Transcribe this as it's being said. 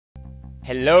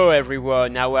Hello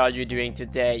everyone, how are you doing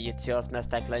today? It's your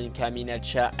Masterclass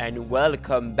Kaminacha and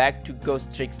welcome back to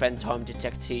Ghost Trick Phantom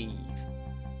Detective.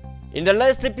 In the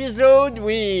last episode,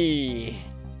 we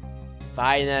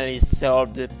finally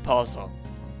solved the puzzle.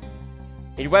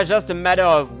 It was just a matter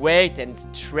of weight and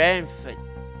strength.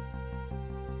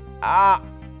 I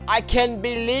can't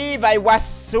believe I was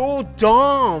so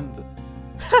dumb.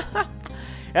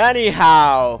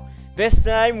 Anyhow, this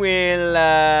time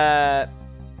we'll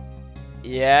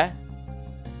yeah,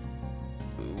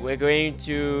 we're going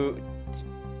to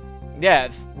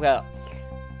well,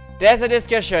 there's a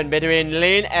discussion between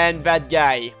Lynn and that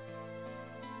guy,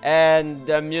 and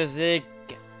the music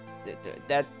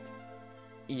that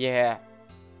yeah,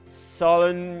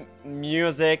 solemn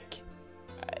music,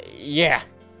 yeah,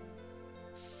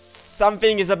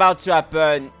 something is about to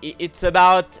happen. It's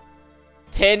about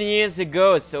 10 years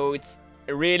ago, so it's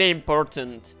really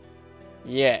important.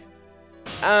 Yeah.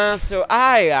 So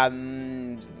I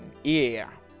am here.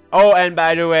 Oh, and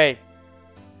by the way,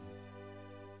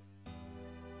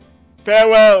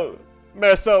 farewell,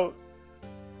 Marcel.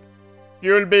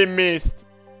 You'll be missed.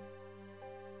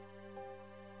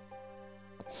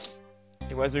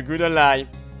 It was a good lie.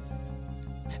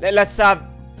 Let's have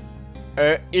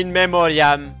in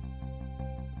memoriam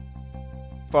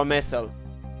for Marcel.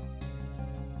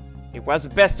 It was the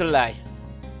best lie.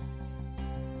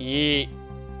 He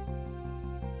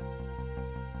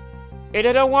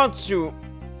didn't want to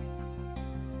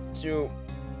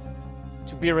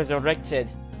be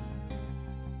resurrected.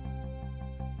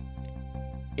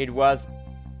 It was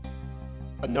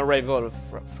honorable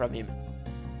from him.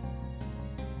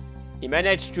 He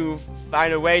managed to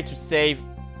find a way to save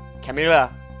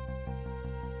Camilla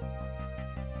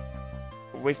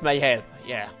with my help,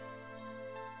 yeah.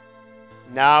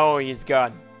 Now he's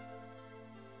gone.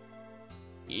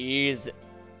 He's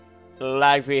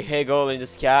like the eagle in the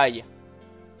sky.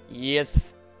 He is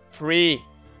free.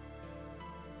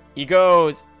 He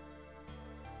goes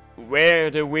where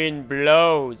the wind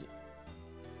blows.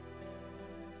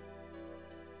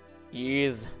 He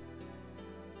is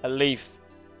a leaf.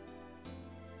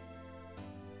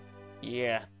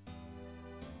 Yeah.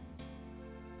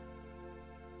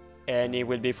 And he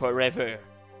will be forever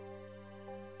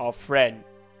our friend.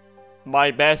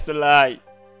 My best ally.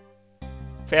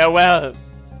 Farewell,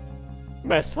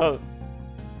 Marcel.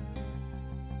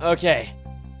 Okay,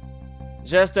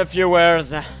 just a few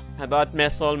words about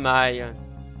Marcel, my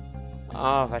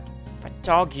that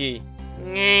doggy.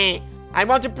 I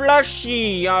want a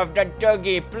plushie of that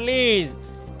doggy, please.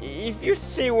 If you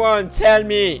see one, tell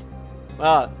me.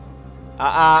 Well,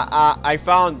 I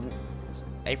found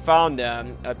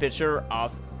a picture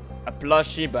of a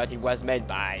plushie, but it was made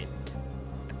by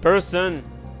a person,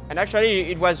 and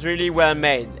actually it was really well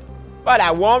made. But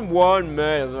I want one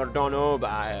made, I don't know,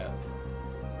 by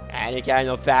any kind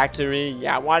of factory.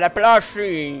 Yeah, I want a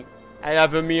plushie. I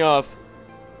have a Meowth.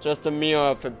 Just a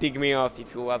Meowth, a big Meowth.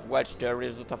 If you have watched the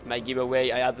result of my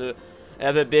giveaway, I have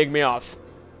a big Meowth.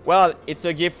 Well, it's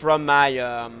a gift from my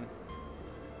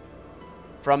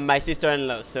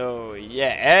sister-in-law. So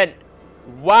yeah, and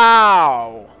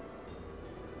wow,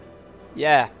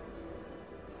 yeah.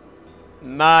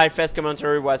 My first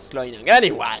commentary was slowing.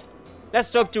 Anyway,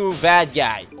 let's talk to that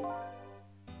guy.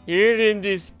 Here in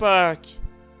this park,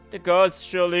 the gods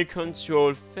surely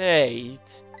control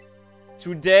fate.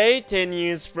 Today, 10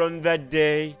 years from that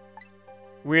day,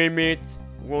 we meet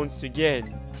once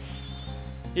again.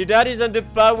 If that isn't the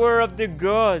power of the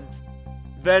gods,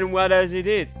 then what is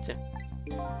it?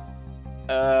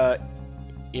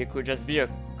 It could just be a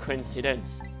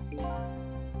coincidence.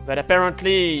 But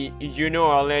apparently, you know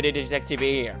our lady detective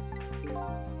here.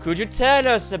 Could you tell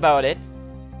us about it?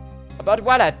 About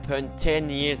what happened 10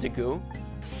 years ago?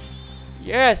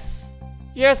 Yes,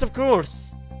 yes, of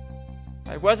course.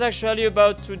 I was actually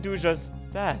about to do just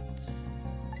that.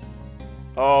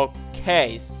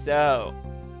 Okay, so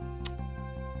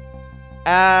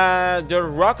the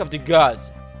Rock of the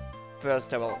Gods.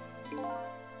 First of all,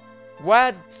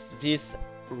 what's this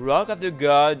Rock of the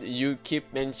God you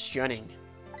keep mentioning?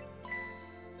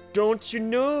 Don't you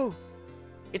know?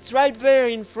 It's right there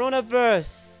in front of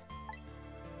us.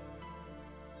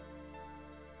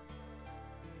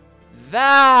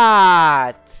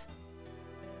 That!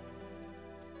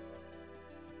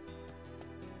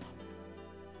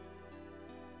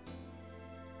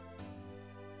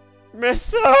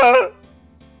 Marcel!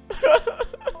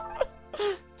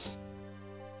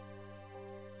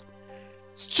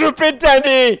 Stupid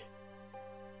Danny!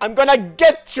 I'm gonna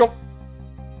get you!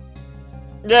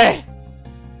 Yeah!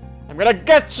 I'm gonna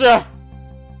get you!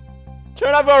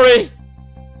 Turn up, hurry!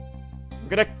 I'm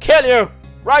gonna kill you!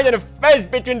 Right in the face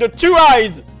between the two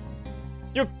eyes!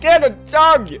 You killed a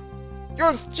dog!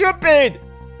 You're stupid!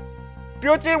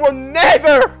 Beauty will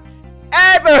never,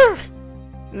 ever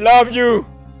love you!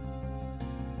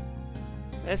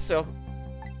 Mesol.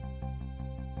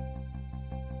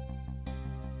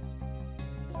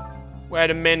 Wait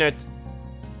a minute.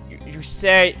 You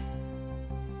say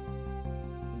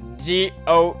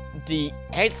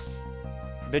G-O-D-S?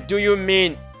 But do you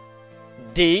mean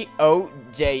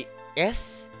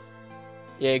D-O-J-S?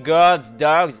 Yeah, gods,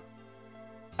 dogs.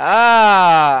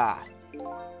 Ah!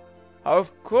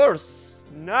 Of course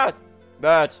not.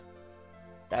 But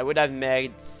that would have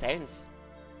made sense.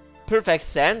 Perfect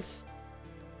sense.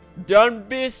 Don't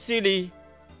be silly.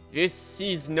 This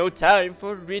is no time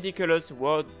for ridiculous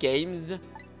word games.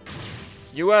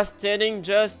 You are standing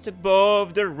just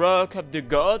above the rock of the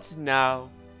gods now.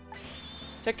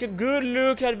 Take a good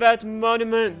look at that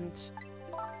monument.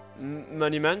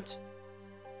 Monument?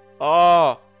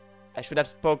 Oh, I should have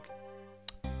spoken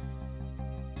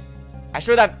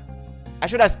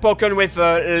with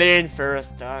Lynn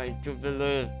first. I do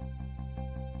believe.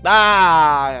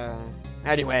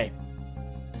 Anyway.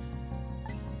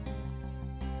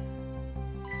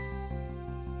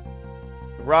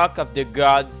 Rock of the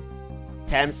Gods,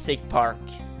 Thamesig Park.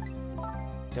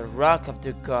 The Rock of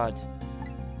the God.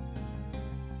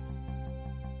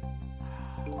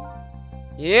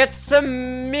 It's a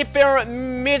meteorite.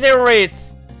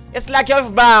 It's like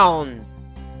Earthbound.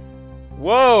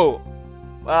 Whoa.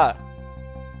 Well,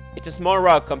 it's a small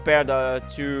rock compared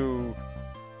to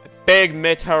a big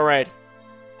meteorite.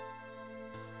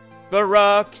 The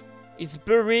rock is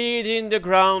buried in the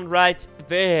ground right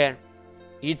there.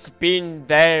 It's been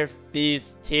there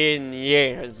these 10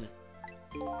 years.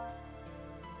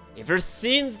 Ever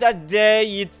since that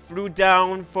day it flew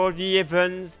down for the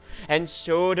heavens and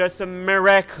showed us a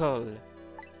miracle.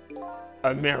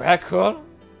 A miracle?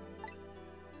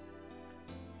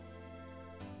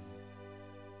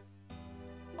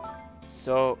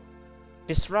 So,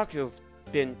 this rock you've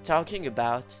been talking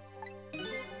about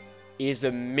is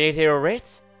a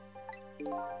meteorite?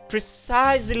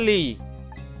 Precisely!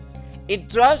 It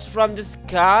dropped from the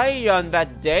sky on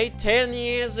that day 10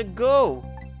 years ago.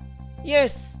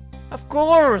 Yes, of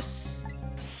course!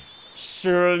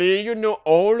 Surely you know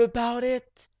all about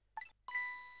it?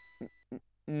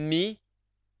 Me?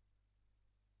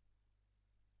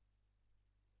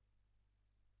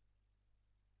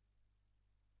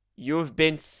 You've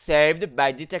been saved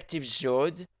by Detective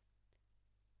Jode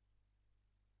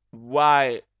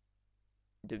while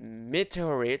the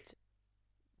meteorite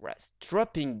was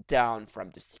dropping down from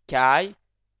the sky.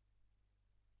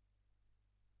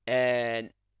 And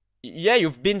yeah,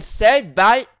 you've been saved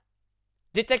by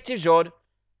Detective Jode.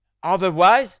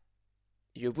 Otherwise,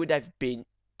 you would have been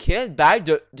killed by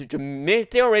the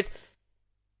meteorite.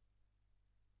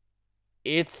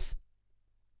 This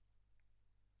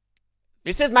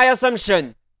is my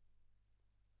assumption.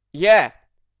 Yeah.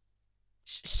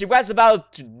 She was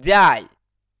about to die.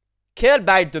 Killed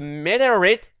by the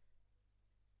meteorite.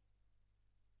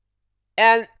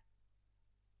 And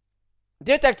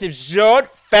Detective Jode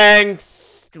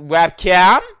thanks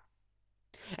webcam.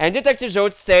 And Detective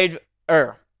Jode saved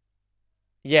her.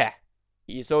 Yeah.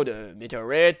 He saw the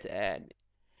meteorite and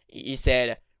he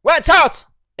said, "Watch out!"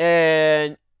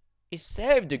 And he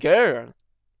saved the girl.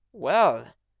 Well,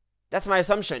 that's my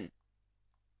assumption.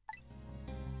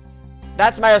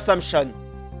 That's my assumption.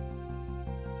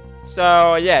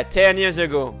 So yeah, 10 years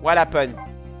ago, what happened?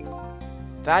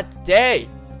 That day,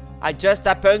 I just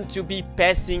happened to be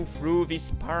passing through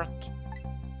this park.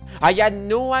 I had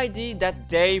no idea that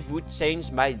day would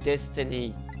change my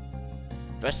destiny.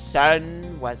 The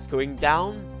sun was going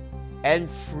down, and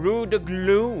through the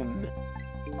gloom,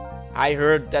 I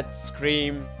heard that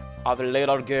scream of a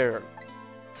little girl.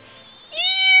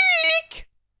 Eek!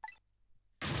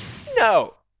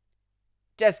 No!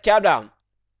 Just calm down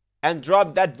and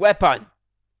drop that weapon.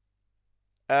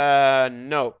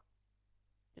 No.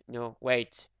 No,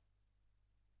 wait.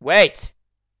 Wait!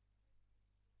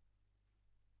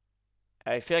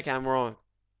 I think I'm wrong.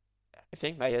 I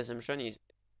think my assumption is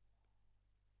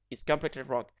completely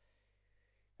wrong.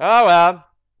 Oh well.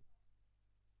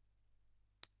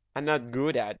 I'm not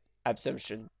good at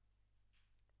assumption.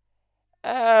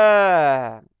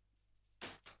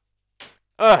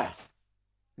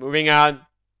 Moving on.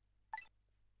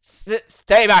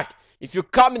 Stay back! If you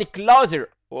come any closer,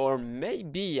 or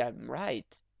maybe I'm right.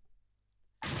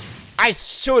 I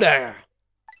shoot her!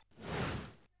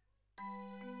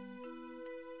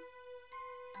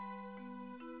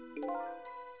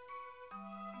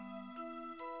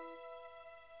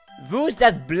 Who's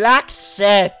that black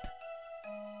shape?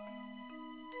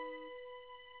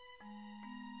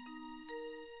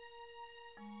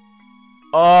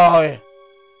 Oh!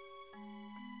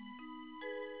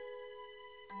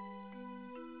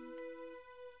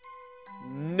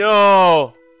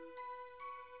 No!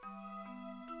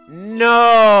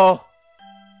 No!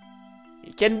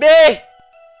 It can be!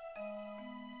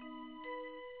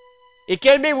 It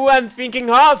can be who I'm thinking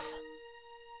of!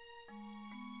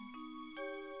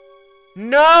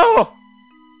 No!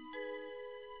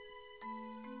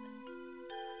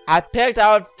 I peeked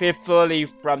out fearfully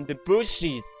from the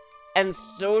bushes and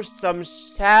saw some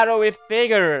shadowy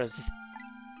figures.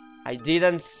 I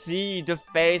didn't see the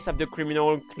face of the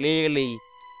criminal clearly.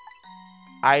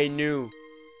 I knew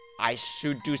I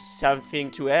should do something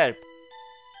to help,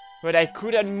 but I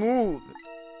couldn't move.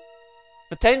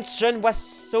 The tension was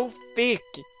so thick.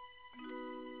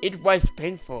 It was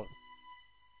painful.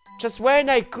 Just when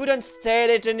I couldn't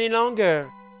stand it any longer.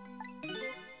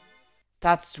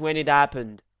 That's when it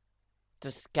happened.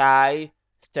 The sky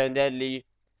suddenly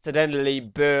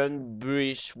burned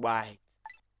bluish white.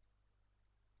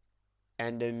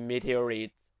 And a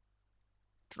meteorite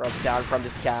dropped down from the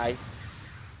sky.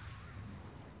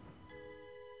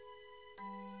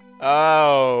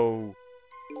 Oh!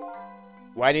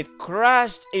 When it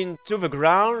crashed into the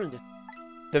ground,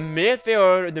 the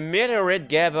meteorite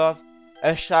gave off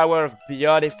a shower of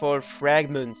beautiful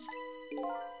fragments.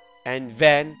 And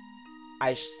then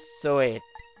I saw it.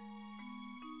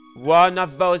 One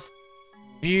of those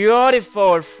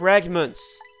beautiful fragments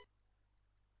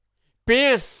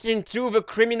pierced into the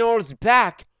criminal's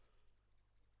back.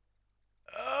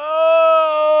 Oh!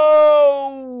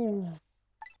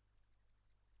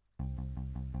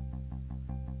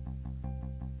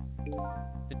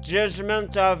 The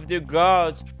judgment of the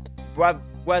gods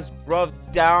was brought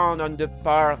down on the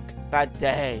park that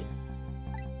day.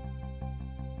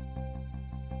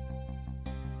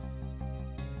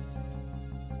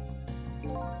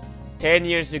 10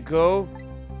 years ago,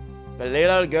 the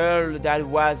little girl that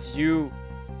was you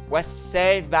was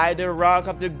saved by the rock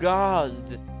of the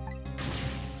gods.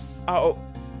 Oh,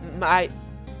 I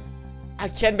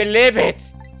can't believe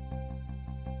it!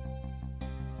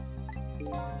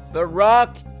 The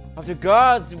rock of the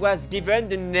gods was given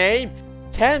the name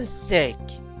Tamsik,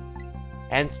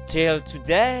 and still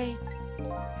today,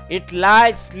 it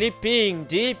lies sleeping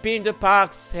deep in the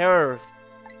park's earth.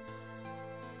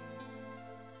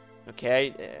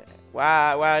 Okay,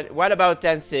 what about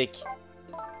Tamsik?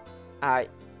 I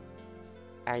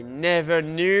never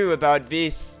knew about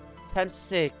this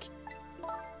Tamsik.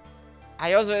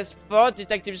 I always thought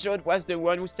Detective Joad was the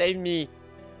one who saved me.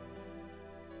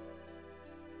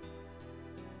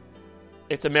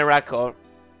 It's a miracle.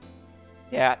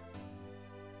 Yeah.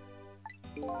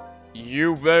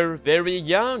 You were very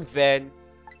young then,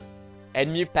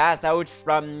 and you passed out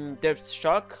from the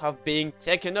shock of being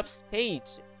taken off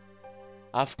stage.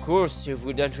 Of course you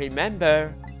wouldn't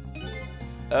remember.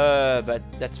 But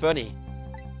that's funny.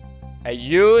 A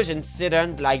huge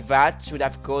incident like that should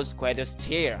have caused quite a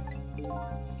stir.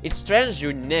 It's strange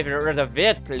you never heard of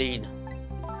it, Lynn.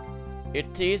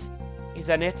 It is,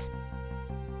 isn't it?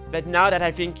 But now that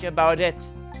I think about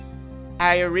it,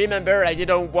 I remember I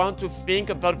didn't want to think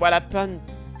about what happened.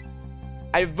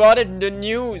 I voted in the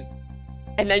news,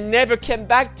 and I never came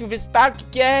back to this park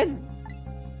again.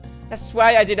 That's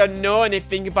why I didn't know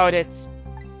anything about it.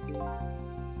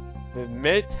 The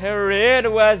meteorite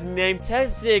was named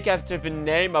Tamsik after the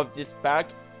name of this park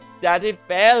that it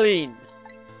fell in.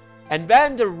 And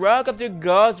then the rock of the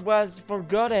gods was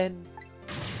forgotten.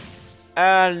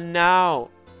 And now,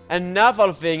 an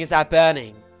awful thing is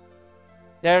happening.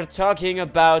 They're talking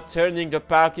about turning the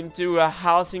park into a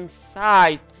housing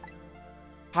site.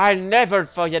 I'll never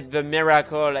forget the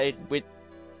miracle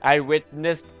I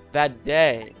witnessed that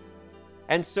day.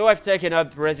 And so I've taken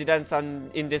up residence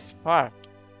in this park.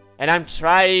 And I'm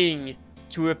trying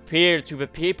to appeal to the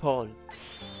people.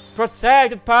 Protect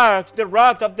the park, the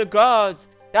rock of the gods.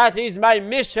 That is my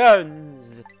mission.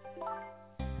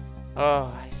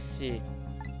 Oh, I see.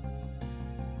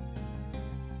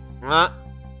 Huh?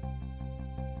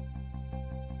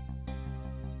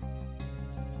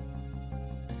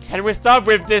 Can we stop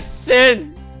with this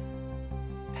sin?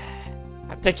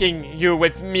 I'm taking you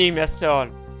with me, my soul.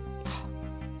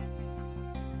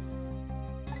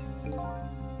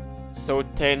 So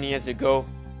 10 years ago,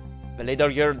 the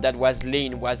little girl that was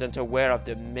Lynn wasn't aware of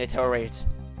the meteorite.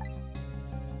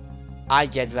 I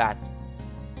get that.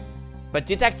 But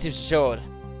Detective Joad,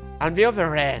 on the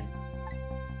other hand,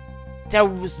 there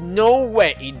was no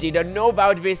way he didn't know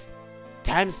about this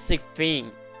Tamsik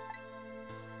thing.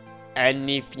 And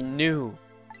if he knew,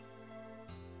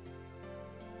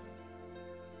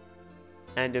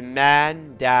 and the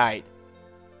man died,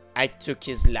 I took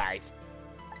his life.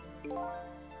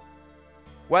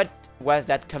 What was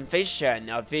that confession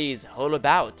of his all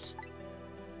about?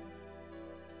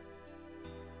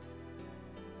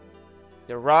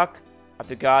 The rock of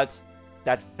the gods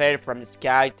that fell from the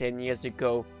sky 10 years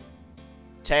ago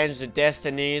changed the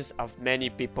destinies of many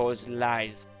people's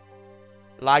lives.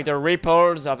 Like the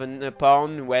ripples of a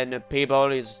pond when a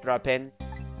pebble is dropping.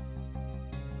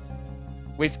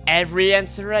 With every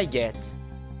answer I get,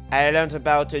 I learned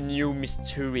about a new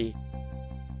mystery.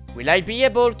 Will I be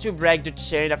able to break the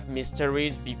chain of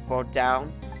mysteries before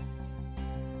dawn?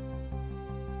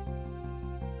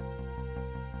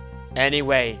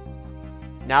 Anyway,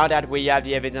 now that we have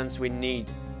the evidence we need,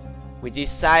 we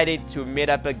decided to meet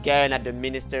up again at the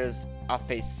minister's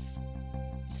office.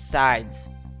 Besides,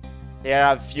 there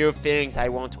are a few things I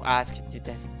want to ask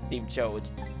Detective Jode.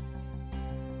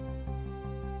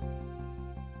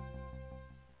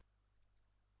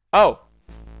 Oh!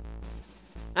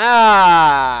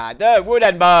 Ah! The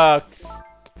wooden box!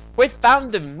 We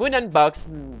found the wooden box,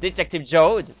 Detective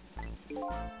Jode!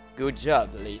 Good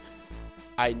job, Lee.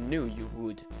 I knew you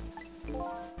would.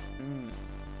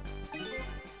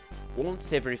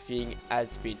 Once everything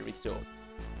has been resolved,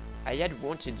 I would have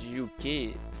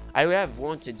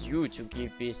wanted you to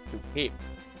give this to him.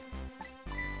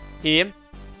 Him?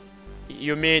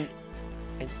 You mean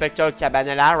Inspector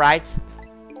Cabanela, right?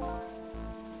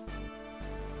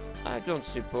 I don't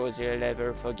suppose he'll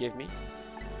ever forgive me.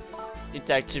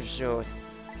 Detective Jode.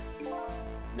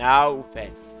 Now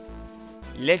then,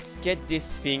 let's get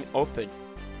this thing open.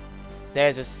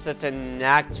 There's a certain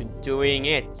knack to doing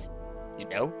it, you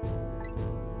know?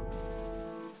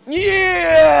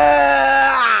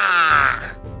 Yeah!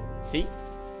 See?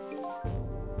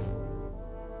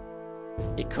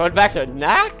 He called back a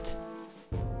knack?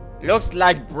 Looks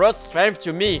like brute strength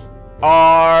to me.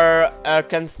 Or a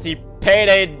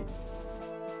constipated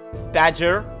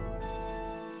badger.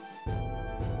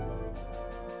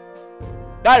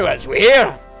 That was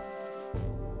weird.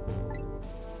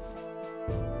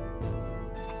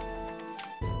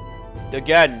 The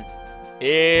gun.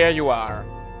 Here you are.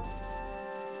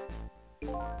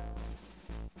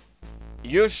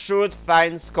 You should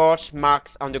find scorch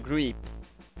marks on the grip.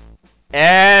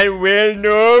 And we'll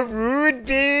know who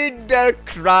did the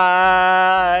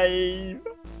crime.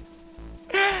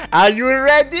 Are you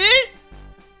ready?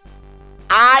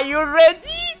 Are you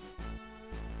ready?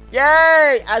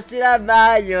 Yay! I still have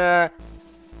my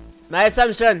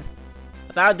assumption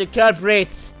about the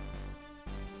culprits.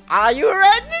 Are you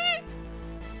ready?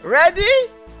 Ready?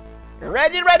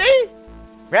 Ready, ready?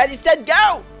 Ready, set,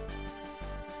 go!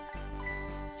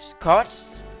 Scorch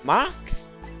marks?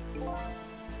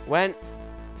 When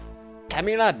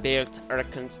Camilla built her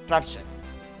contraption,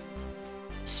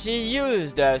 she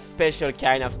used a special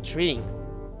kind of string.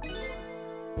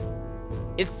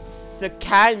 It's the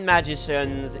kind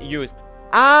magicians use.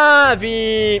 Ah,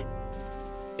 the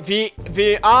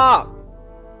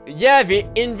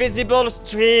invisible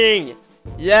string.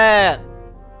 Yeah,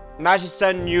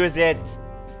 magicians use it.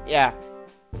 Yeah,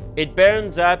 it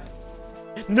burns up.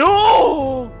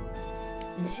 No.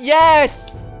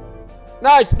 Yes.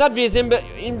 No, it's not the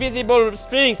invisible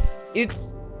strings.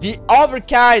 It's the other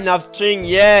kind of string.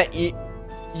 Yeah,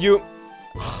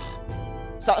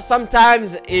 so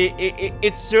sometimes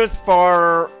it's used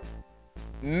for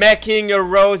making a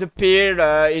rose appear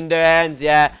in the hands.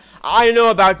 Yeah, I know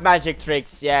about magic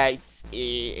tricks. Yeah, it's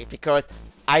because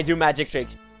I do magic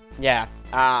tricks. Yeah,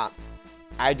 I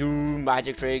do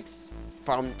magic tricks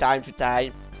from time to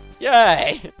time.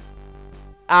 Yeah,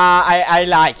 I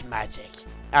like magic.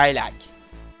 I like.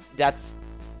 That's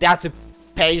a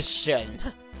passion.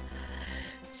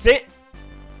 See,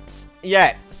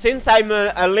 yeah. Since I'm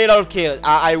a little kid,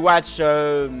 I watch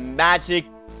magic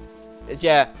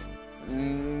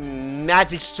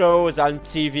shows on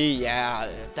TV. Yeah,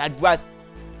 that's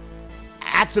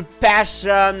a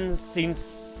passion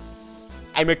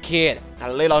since I'm a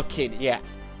little kid. Yeah.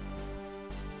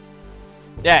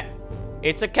 Yeah,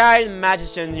 it's a kind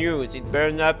magician use. It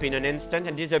burns up in an instant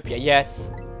and disappears.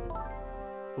 Yes.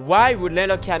 Why would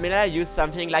Lelo Camilla use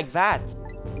something like that?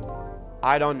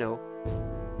 I don't know.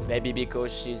 Maybe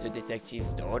because she's a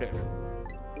detective's daughter.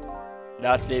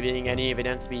 Not leaving any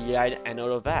evidence behind and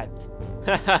all of that.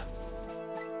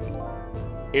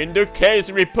 In the case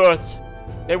report,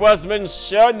 there was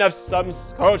mention of some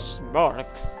scorch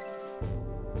marks.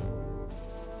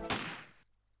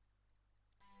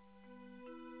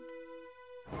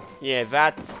 Yeah,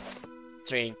 that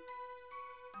string.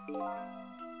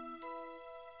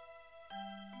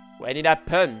 When it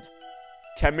happened,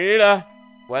 Camilla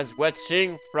was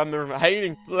watching from her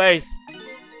hiding place.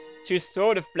 She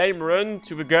saw the flame run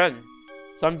to the gun.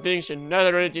 Something she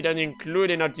naturally didn't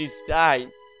include in her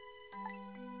design.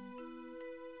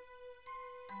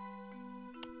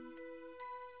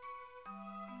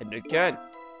 And the gun.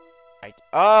 Right.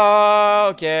 Oh,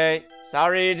 okay.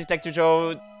 Sorry, Detective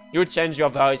Jones. You changed your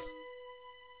voice.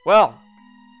 Well,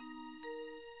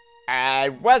 I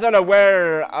wasn't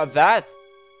aware of that.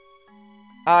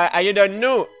 I didn't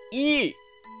know he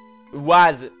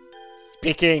was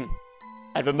speaking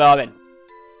at the moment.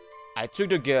 I took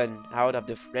the gun out of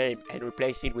the frame and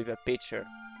replaced it with a picture.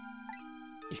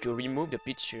 If you remove the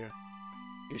picture,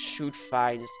 you should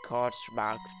find scorch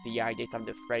marks behind it on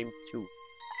the frame too.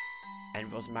 And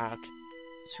those marks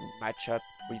should match up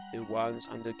with the ones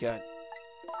on the gun.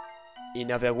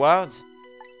 In other words,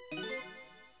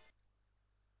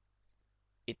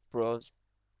 it proves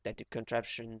that the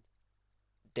contraption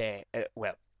there,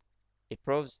 it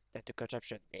proves that the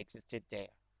contraption existed there,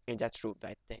 in that room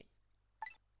that day.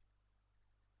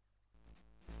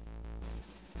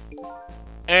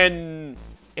 And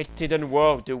it didn't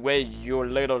work the way your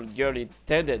little girl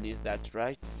intended, is that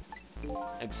right?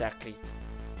 Exactly.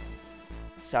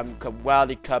 Some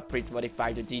wily culprit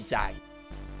modified the design.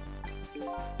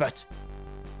 But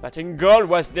Ingold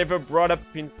was never brought up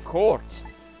in court.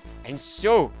 And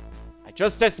so, a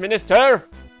Justice Minister,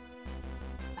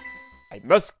 I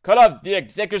must call off the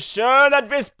execution at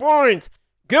this point.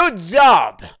 Good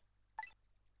job!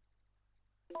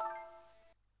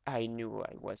 I knew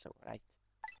I was alright.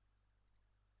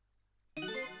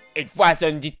 It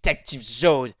wasn't Detective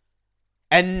Jones.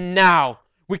 And now,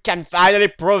 we can finally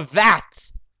prove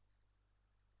that!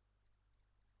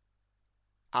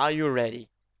 Are you ready?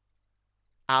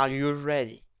 Are you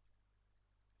ready?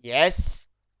 Yes?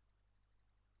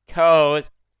 'Cause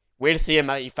we'll see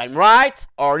if I'm right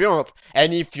or wrong.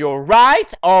 And if you're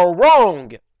right or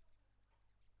wrong.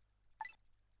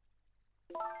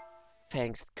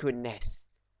 Thanks goodness.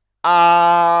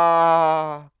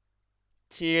 Ah,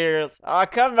 tears. Oh,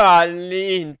 come on,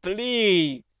 Lynn,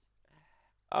 please.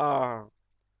 Oh,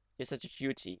 you're such a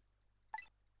cutie.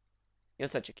 You're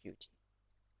such a cutie.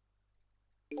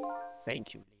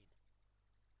 Thank you,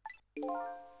 Lynn.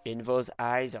 In those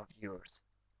eyes of yours,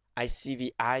 I see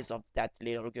the eyes of that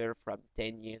little girl from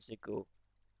 10 years ago.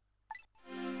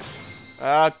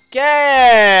 Okay!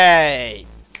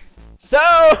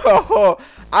 So,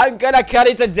 I'm gonna cut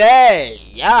it today.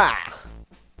 Yeah.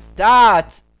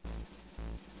 That.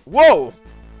 Whoa.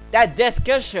 That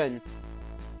discussion.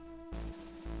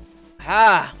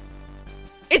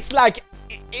 It's like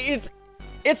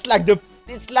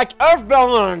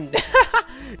Earthbound.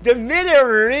 The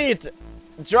meteorite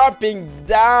dropping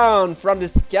down from the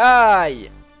sky.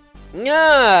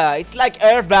 Yeah, it's like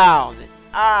Earthbound.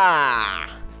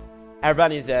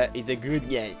 Earthbound is a good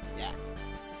game. Yeah.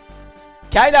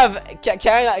 Kind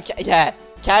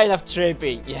of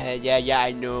tripping. Yeah,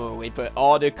 I know. We put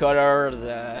all the colors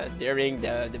during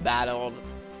the battles.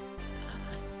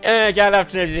 Kind of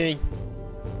tripping.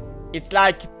 It's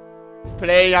like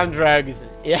playing on drugs.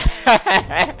 Yeah.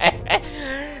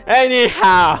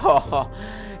 Anyhow,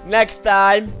 next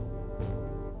time,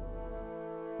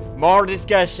 more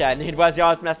discussion. It was your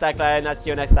host, Master Client. I'll see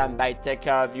you next time. Bye. Take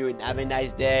care of you and have a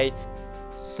nice day.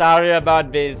 Sorry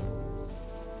about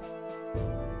this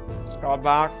short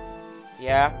box.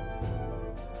 Yeah.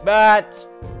 But,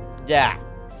 yeah.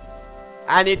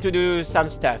 I need to do some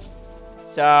stuff.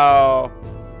 So,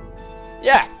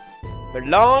 yeah. The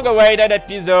long-awaited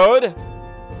episode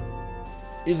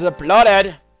is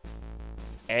uploaded.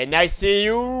 And I see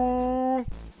you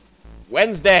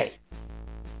Wednesday.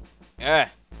 Yeah.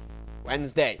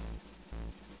 Wednesday.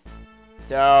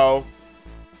 So,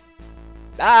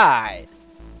 bye.